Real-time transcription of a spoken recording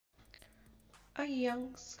A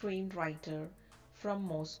young screenwriter from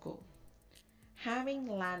Moscow, having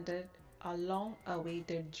landed a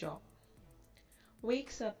long-awaited job,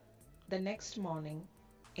 wakes up the next morning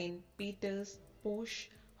in Peter's posh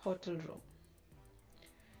hotel room.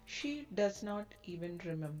 She does not even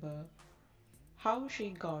remember how she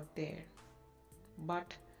got there,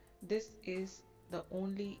 but this is the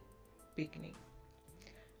only beginning.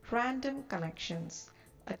 Random Connections,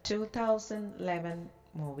 a 2011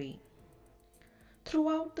 movie.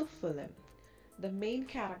 Throughout the film, the main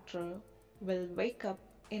character will wake up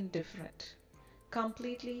in different,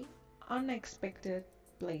 completely unexpected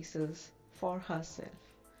places for herself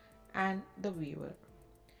and the viewer.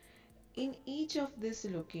 In each of these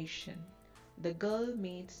locations, the girl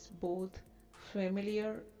meets both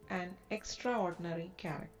familiar and extraordinary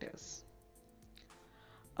characters.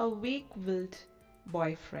 A weak-willed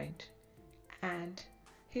boyfriend and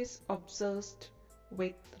his obsessed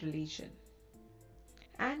with religion,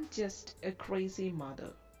 and just a crazy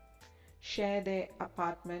mother share their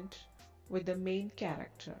apartment with the main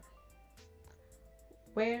character,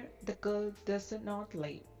 where the girl does not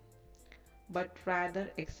live but rather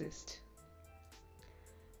exist,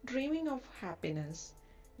 dreaming of happiness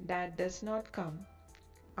that does not come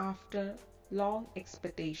after long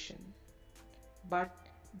expectation, but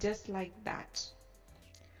just like that,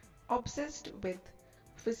 obsessed with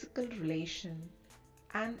physical relation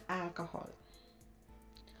and alcohol.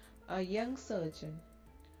 A young surgeon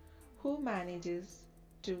who manages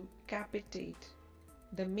to capitate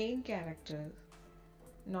the main character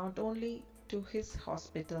not only to his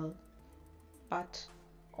hospital but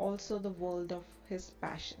also the world of his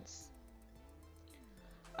passions.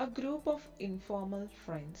 A group of informal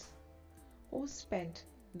friends who spend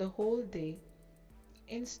the whole day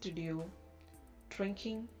in studio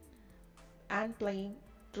drinking and playing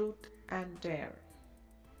truth and dare.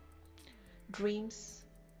 Dreams,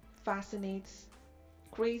 fascinates,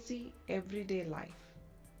 crazy everyday life.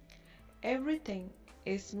 Everything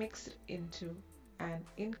is mixed into an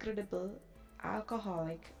incredible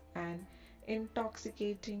alcoholic and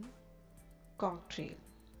intoxicating cocktail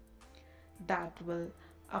that will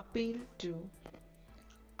appeal to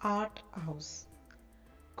art house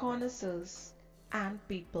connoisseurs and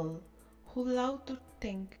people who love to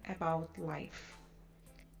think about life.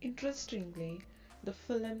 Interestingly, the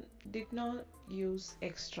film did not use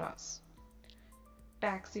extras.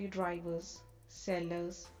 Taxi drivers,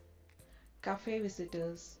 sellers, cafe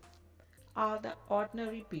visitors are the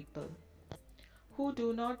ordinary people who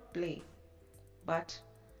do not play but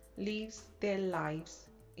lives their lives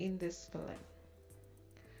in this film.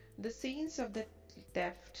 The scenes of the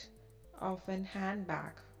theft of an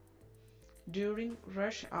handbag during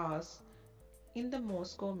rush hours in the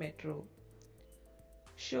Moscow metro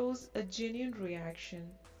shows a genuine reaction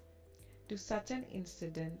to such an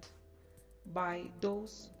incident by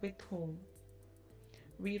those with whom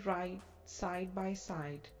we ride side by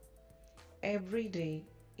side every day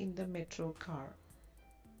in the metro car.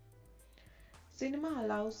 Cinema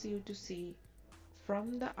allows you to see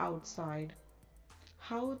from the outside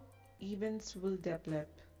how events will develop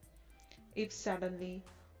if suddenly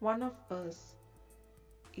one of us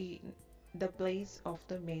in the place of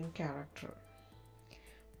the main character.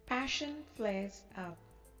 Passion flares up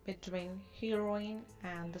between heroine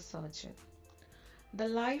and the surgeon. The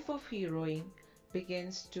life of heroine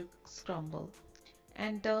begins to crumble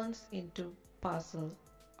and turns into puzzle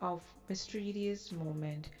of mysterious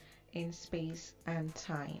moment in space and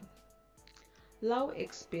time. Love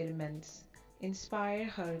experiments inspire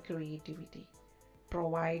her creativity,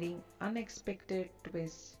 providing unexpected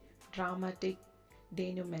twists, dramatic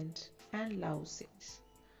denouement, and love scenes.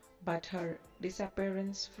 But her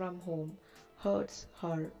disappearance from home hurts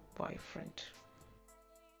her boyfriend.